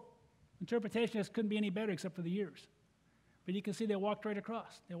biblical interpretation just couldn't be any better except for the years. But you can see they walked right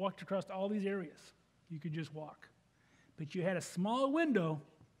across. They walked across all these areas. You could just walk. But you had a small window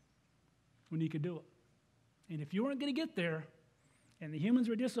when you could do it. And if you weren't going to get there, and the humans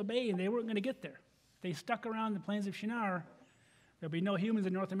were disobeying, they weren't going to get there. If they stuck around the plains of Shinar, there'd be no humans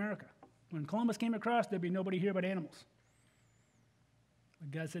in North America. When Columbus came across, there'd be nobody here but animals. But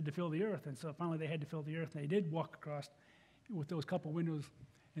God said to fill the earth, and so finally they had to fill the earth, and they did walk across with those couple windows.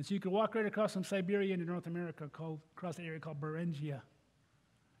 And so you could walk right across from Siberia into North America, across the area called Beringia.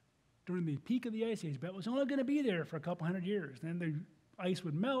 during the peak of the Ice Age, but it was only going to be there for a couple hundred years. Then the ice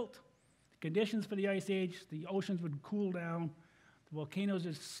would melt, the conditions for the Ice Age, the oceans would cool down, the volcanoes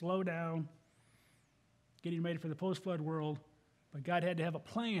would slow down, getting ready for the post-flood world. But God had to have a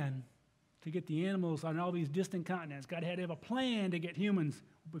plan to get the animals on all these distant continents. God had to have a plan to get humans,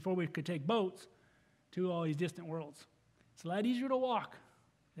 before we could take boats, to all these distant worlds. It's a lot easier to walk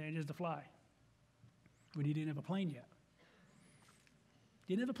than it is to fly. When he didn't have a plane yet.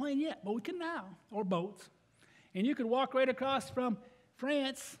 Didn't have a plane yet, but we can now, or boats. And you could walk right across from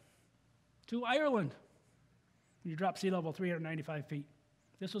France to Ireland. You drop sea level 395 feet.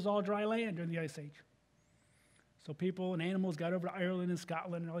 This was all dry land during the Ice Age. So people and animals got over to Ireland and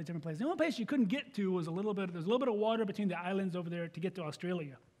Scotland and all these different places. The only place you couldn't get to was there's a little bit of water between the islands over there to get to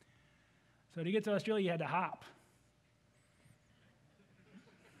Australia. So to get to Australia, you had to hop.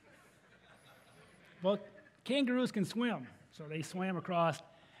 Well, kangaroos can swim, so they swam across.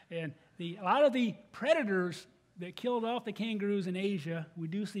 And a lot of the predators that killed off the kangaroos in Asia, we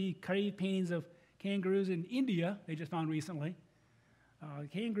do see cave paintings of kangaroos in India, they just found recently.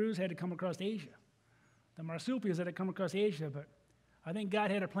 Kangaroos had to come across Asia. The marsupials had to come across Asia, but I think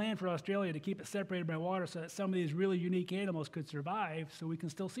God had a plan for Australia to keep it separated by water so that some of these really unique animals could survive so we can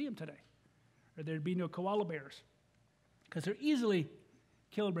still see them today. Or there'd be no koala bears, because they're easily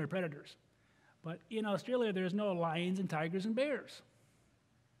killed by predators. But in Australia, there's no lions and tigers and bears.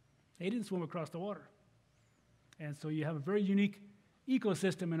 They didn't swim across the water. And so you have a very unique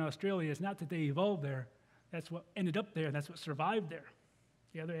ecosystem in Australia. It's not that they evolved there. That's what ended up there. That's what survived there.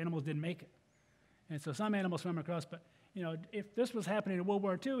 The other animals didn't make it. And so some animals swam across. But, if this was happening in World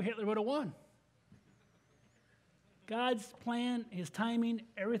War II, Hitler would have won. God's plan, his timing,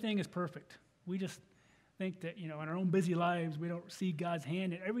 everything is perfect. We just think that, in our own busy lives, we don't see God's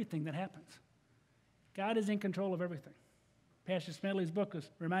hand in everything that happens. God is in control of everything. Pastor Smedley's book was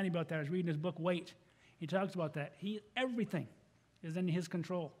reminding me about that. I was reading his book, Wait. He talks about that. Everything is in his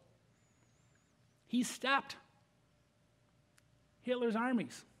control. He stopped Hitler's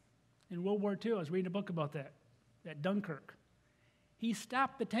armies in World War II. I was reading a book about that, at Dunkirk. He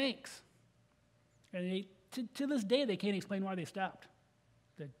stopped the tanks. And to this day, they can't explain why they stopped.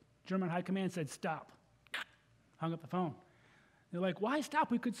 The German high command said, stop. Hung up the phone. They're like, why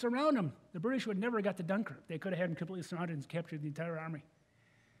stop? We could surround them. The British would never have got to Dunkirk. They could have had them completely surrounded and captured the entire army.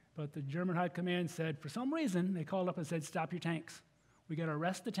 But the German high command said, for some reason, they called up and said, stop your tanks. We got to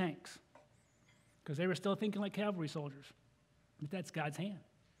arrest the tanks. Because they were still thinking like cavalry soldiers. But that's God's hand.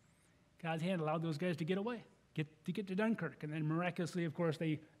 God's hand allowed those guys to get away, get to Dunkirk. And then miraculously, of course,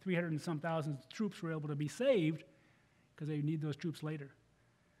 300 and some thousand troops were able to be saved because they need those troops later.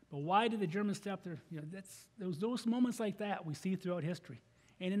 But why did the Germans stop there? Those moments like that we see throughout history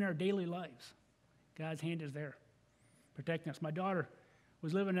and in our daily lives. God's hand is there, protecting us. My daughter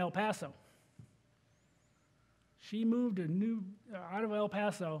was living in El Paso. She moved out of El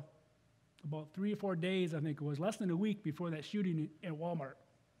Paso about 3 or 4 days, I think it was, less than a week before that shooting at Walmart.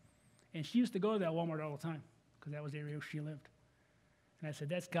 And she used to go to that Walmart all the time because that was the area where she lived. And I said,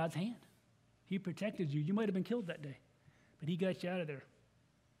 that's God's hand. He protected you. You might have been killed that day, but he got you out of there.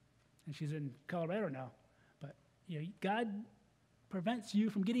 And she's in Colorado now. But God prevents you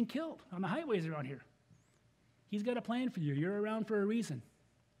from getting killed on the highways around here. He's got a plan for you. You're around for a reason.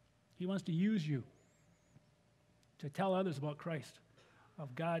 He wants to use you to tell others about Christ,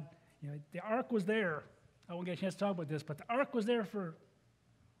 of God. The ark was there. I won't get a chance to talk about this, but the ark was there for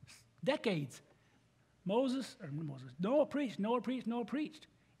decades. Noah preached.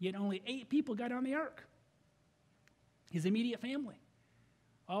 Yet only 8 people got on the ark. His immediate family.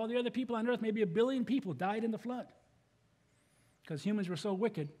 All the other people on earth, maybe 1 billion people, died in the flood. Because humans were so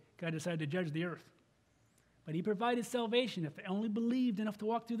wicked, God decided to judge the earth. But he provided salvation if they only believed enough to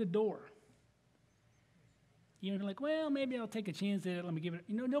walk through the door. You're like, well, maybe I'll take a chance at it. Let me give it.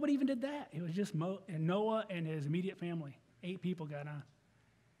 Nobody even did that. It was just Noah and his immediate family. 8 people got on.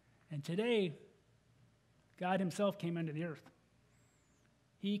 And today, God himself came into the earth.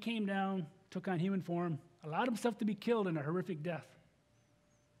 He came down, took on human form, allowed himself to be killed in a horrific death.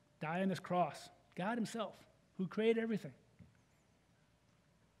 Die on this cross. God himself, who created everything.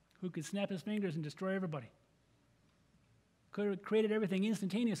 Who could snap his fingers and destroy everybody. Could have created everything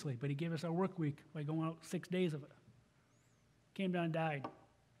instantaneously, but he gave us our work week by going out 6 days of it. Came down and died.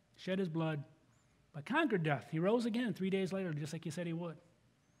 Shed his blood, but conquered death. He rose again 3 days later, just like he said he would.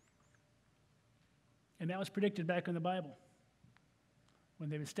 And that was predicted back in the Bible.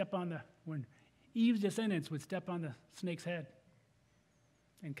 When Eve's descendants would step on the snake's head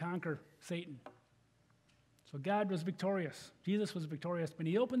and conquer Satan. So God was victorious. Jesus was victorious, but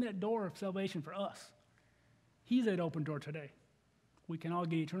he opened that door of salvation for us. He's that open door today. We can all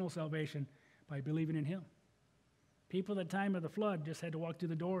get eternal salvation by believing in him. People at the time of the flood just had to walk through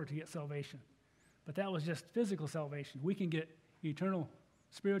the door to get salvation. But that was just physical salvation. We can get eternal,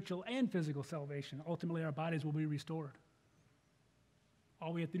 spiritual, and physical salvation. Ultimately, our bodies will be restored.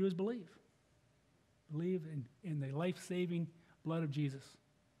 All we have to do is believe. Believe in the life-saving blood of Jesus.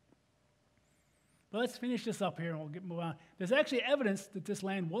 But let's finish this up here and we'll move on. There's actually evidence that this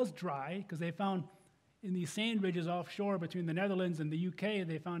land was dry because they found in these sand ridges offshore between the Netherlands and the UK,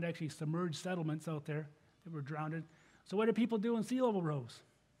 they found actually submerged settlements out there that were drowned. So what did people do when sea level rose?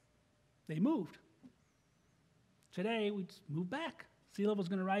 They moved. Today, we just move back. Sea level is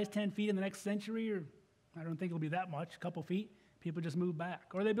going to rise 10 feet in the next century, or I don't think it'll be that much, a couple feet. People just move back.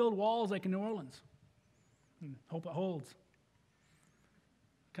 Or they build walls like in New Orleans and hope it holds.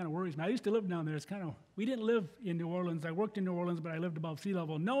 Kind of worries me. I used to live down there. We didn't live in New Orleans. I worked in New Orleans, but I lived above sea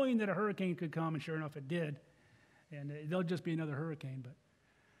level, knowing that a hurricane could come, and sure enough, it did. And there'll just be another hurricane.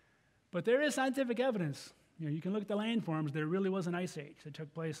 But there is scientific evidence. You can look at the landforms. There really was an ice age that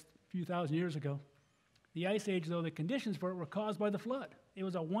took place a few thousand years ago. The ice age, though, the conditions for it were caused by the flood. It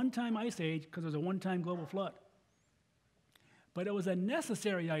was a one-time ice age because it was a one-time global flood. But it was a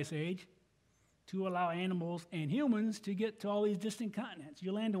necessary ice age to allow animals and humans to get to all these distant continents.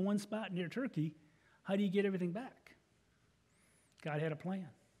 You land in one spot near Turkey, how do you get everything back? God had a plan.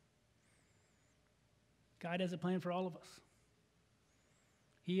 God has a plan for all of us.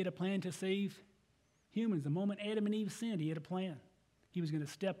 He had a plan to save humans. The moment Adam and Eve sinned, he had a plan. He was going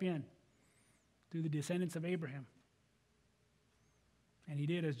to step in through the descendants of Abraham. And he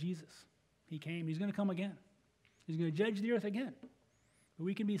did as Jesus. He came. He's going to come again. He's going to judge the earth again. But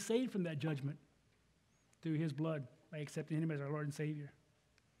we can be saved from that judgment through his blood by accepting him as our Lord and Savior.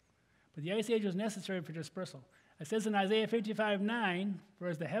 But the ice age was necessary for dispersal. It says in Isaiah 55:9, "For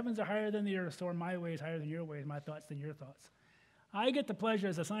as the heavens are higher than the earth, so are my ways higher than your ways, my thoughts than your thoughts." I get the pleasure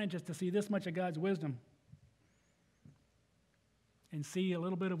as a scientist to see this much of God's wisdom and see a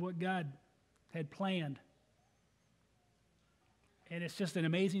little bit of what God had planned. And it's just an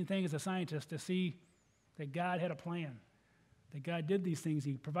amazing thing as a scientist to see that God had a plan, that God did these things.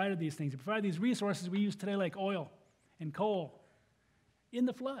 He provided these things. He provided these resources we use today like oil and coal in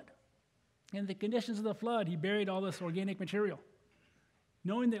the flood. In the conditions of the flood, he buried all this organic material,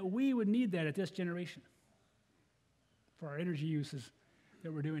 knowing that we would need that at this generation for our energy uses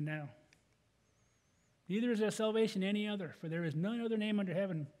that we're doing now. Neither is there salvation in any other, for there is none other name under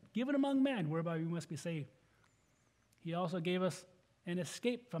heaven given among men whereby we must be saved. He also gave us an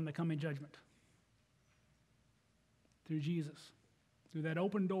escape from the coming judgment through Jesus, through that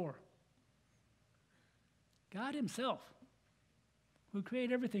open door. God himself, who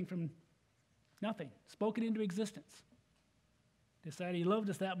created everything from nothing, spoke it into existence, decided he loved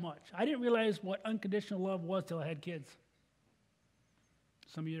us that much. I didn't realize what unconditional love was till I had kids.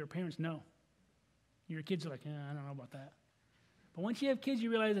 Some of your parents know. Your kids are like, I don't know about that. But once you have kids, you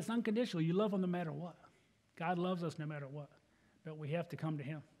realize it's unconditional. You love them no matter what. God loves us no matter what. But we have to come to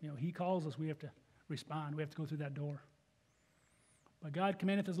him. He calls us. We have to respond. We have to go through that door. But God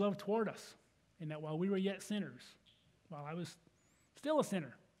commanded his love toward us, in that while we were yet sinners, while I was still a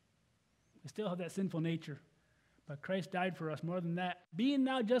sinner, we still have that sinful nature. But Christ died for us. More than that, being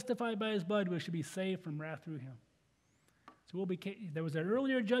now justified by his blood, we should be saved from wrath through him. So there was an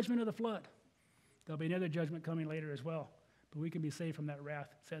earlier judgment of the flood. There'll be another judgment coming later as well. But we can be saved from that wrath,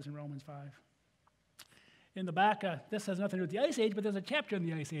 it says in Romans 5. In the back, this has nothing to do with the Ice Age, but there's a chapter in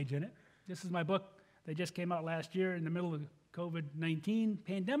the Ice Age in it. This is my book that just came out last year in the middle of the COVID-19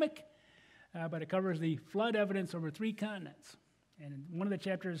 pandemic, but it covers the flood evidence over 3 continents. And one of the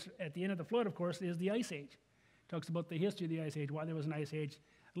chapters at the end of the flood, of course, is the Ice Age. It talks about the history of the Ice Age, why there was an Ice Age.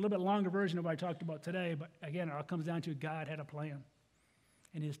 A little bit longer version of what I talked about today, but again, it all comes down to God had a plan,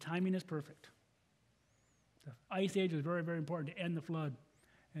 and his timing is perfect. The Ice Age was very, very important to end the flood.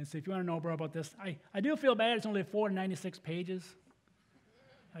 And so if you want to know more about this, I do feel bad. It's only 496 pages.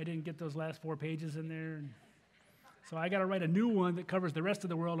 I didn't get those last 4 pages in there. So I got to write a new one that covers the rest of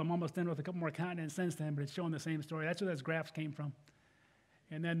the world. I'm almost done with a couple more continents since then, but it's showing the same story. That's where those graphs came from.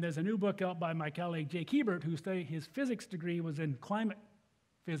 And then there's a new book out by my colleague Jake Hebert, his physics degree was in climate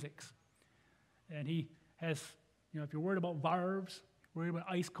physics. And he has, if you're worried about varves, worried about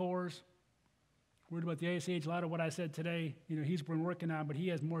ice cores, worried about the Ice Age, a lot of what I said today, he's been working on, but he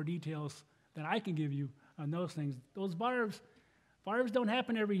has more details than I can give you on those things. Those varves don't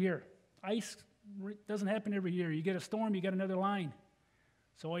happen every year. Ice doesn't happen every year. You get a storm, you get another line.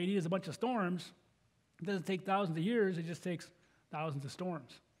 So all you need is a bunch of storms. It doesn't take thousands of years, it just takes thousands of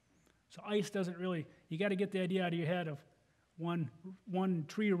storms. So ice doesn't really, you got to get the idea out of your head of one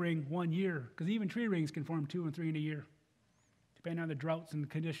tree ring 1 year, because even tree rings can form 2 and 3 in a year. depending on the droughts and the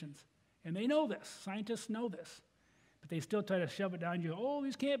conditions. And they know this. Scientists know this. But they still try to shove it down you. Oh,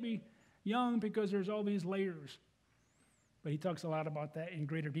 these can't be young because there's all these layers. But he talks a lot about that in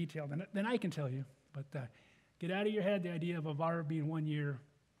greater detail than I can tell you. But get out of your head the idea of a var being 1 year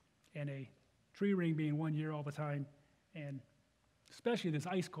and a tree ring being 1 year all the time, and especially this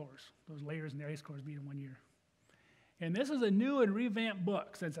ice cores, those layers in the ice cores being 1 year. And this is a new and revamped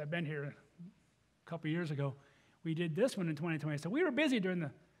book since I've been here a couple years ago. We did this one in 2020. So we were busy during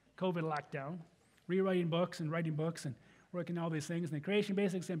the COVID lockdown, rewriting books and writing books and working all these things. And the Creation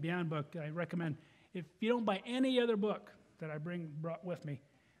Basics and Beyond book, I recommend, if you don't buy any other book that I brought with me,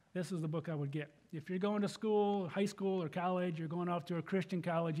 this is the book I would get. If you're going to school, high school or college, you're going off to a Christian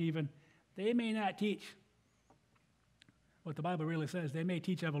college even, they may not teach what the Bible really says. They may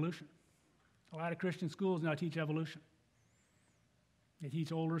teach evolution. A lot of Christian schools now teach evolution. They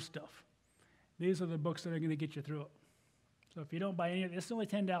teach older stuff. These are the books that are going to get you through it. So if you don't buy any of it, it's only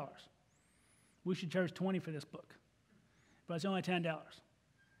 $10. We should charge $20 for this book, but it's only $10.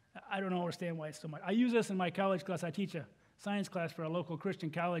 I don't understand why it's so much. I use this in my college class. I teach a science class for a local Christian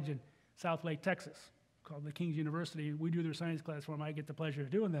college in South Lake, Texas, called the King's University. We do their science class for them. I get the pleasure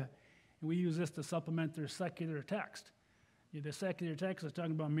of doing that. And we use this to supplement their secular text. The secular text is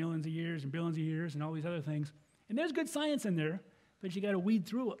talking about millions of years and billions of years and all these other things. And there's good science in there, but you got to weed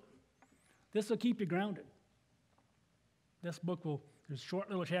through it. This will keep you grounded. This book there's short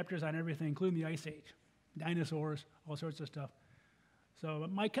little chapters on everything, including the Ice Age, dinosaurs, all sorts of stuff. So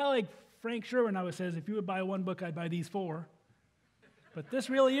my colleague, Frank Sherwin, always says, if you would buy one book, I'd buy these 4. But this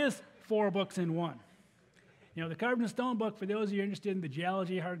really is 4 books in one. The Carved in Stone book, for those of you interested in the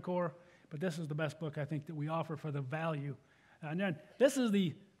geology hardcore, but this is the best book, I think, that we offer for the value. And then this is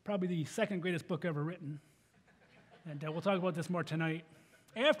probably the second greatest book ever written. And we'll talk about this more tonight.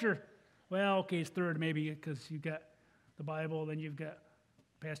 After, it's third maybe, because you've got the Bible, then you've got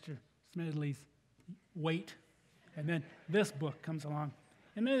Pastor Smedley's Weight, and then this book comes along.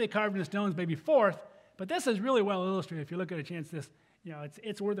 And then the Carved in the Stones maybe fourth, but this is really well illustrated. If you look at a chance,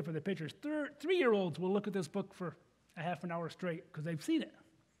 it's worth it for the pictures. 3-year-olds will look at this book for a half an hour straight because they've seen it,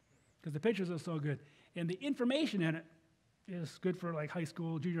 because the pictures are so good. And the information in it is good for like high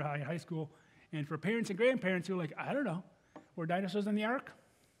school, junior high, high school, and for parents and grandparents who are like, I don't know, were dinosaurs in the ark?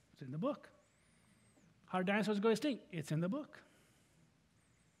 It's in the book. How did dinosaurs go extinct? It's in the book.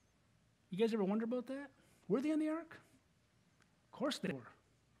 You guys ever wonder about that? Were they in the ark? Of course they were.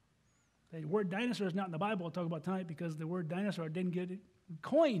 The word dinosaur is not in the Bible we'll talk about tonight because the word dinosaur didn't get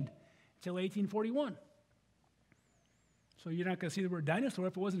coined until 1841. So you're not going to see the word dinosaur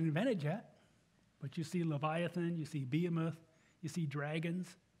if it wasn't invented yet. But you see Leviathan, you see Behemoth, you see dragons.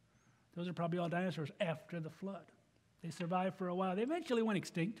 Those are probably all dinosaurs after the flood. They survived for a while. They eventually went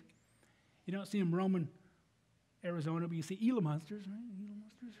extinct. You don't see them roaming Arizona, but you see Gila monsters, right? Gila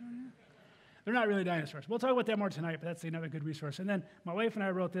monsters right here. They're not really dinosaurs. We'll talk about that more tonight, but that's another good resource. And then my wife and I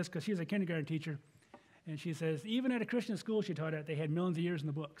wrote this because she's a kindergarten teacher, and she says, even at a Christian school she taught at, they had millions of years in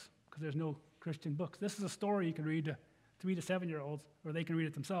the books because there's no Christian books. This is a story you can read to 3 to 7-year-olds, or they can read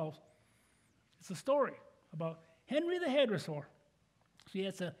it themselves. It's a story about Henry the Hadrosaur. See,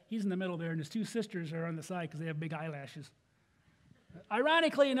 he's in the middle there, and his 2 sisters are on the side because they have big eyelashes.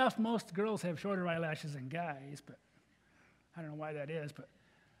 Ironically enough, most girls have shorter eyelashes than guys, but I don't know why that is, but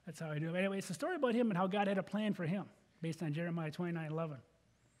that's how I do it. Anyway, it's a story about him and how God had a plan for him based on Jeremiah 29:11.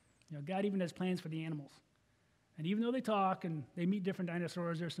 God even has plans for the animals. And even though they talk and they meet different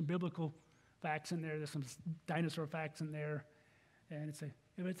dinosaurs, there's some biblical facts in there. There's some dinosaur facts in there. And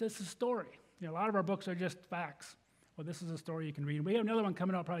it's a story. A lot of our books are just facts. Well, this is a story you can read. We have another one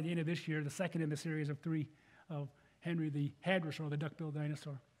coming out probably at the end of this year, the second in the series of 3 of Henry the Hadrosaur, the duck-billed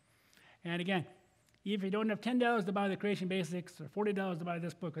dinosaur. And again, if you don't have $10 to buy the Creation Basics or $40 to buy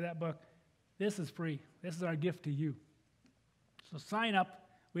this book or that book, this is free. This is our gift to you. So sign up.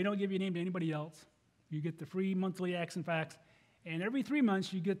 We don't give your name to anybody else. You get the free monthly Acts and Facts, and every 3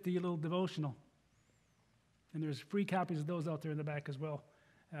 months you get the little devotional. And there's free copies of those out there in the back as well.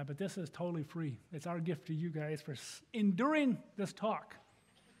 But this is totally free. It's our gift to you guys for enduring this talk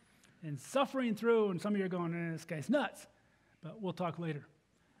and suffering through, and some of you are going, this guy's nuts. But we'll talk later.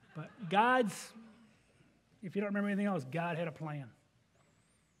 But if you don't remember anything else, God had a plan.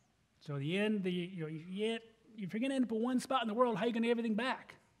 So the end, if you're going to end up in one spot in the world, how are you going to get everything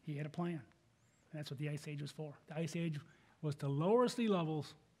back? He had a plan. And that's what the Ice Age was for. The Ice Age was to lower sea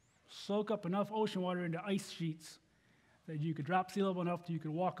levels, soak up enough ocean water into ice sheets that you could drop sea level enough that you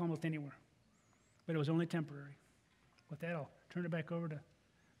could walk almost anywhere. But it was only temporary. With that, I'll turn it back over to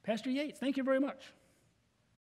Pastor Yates. Thank you very much.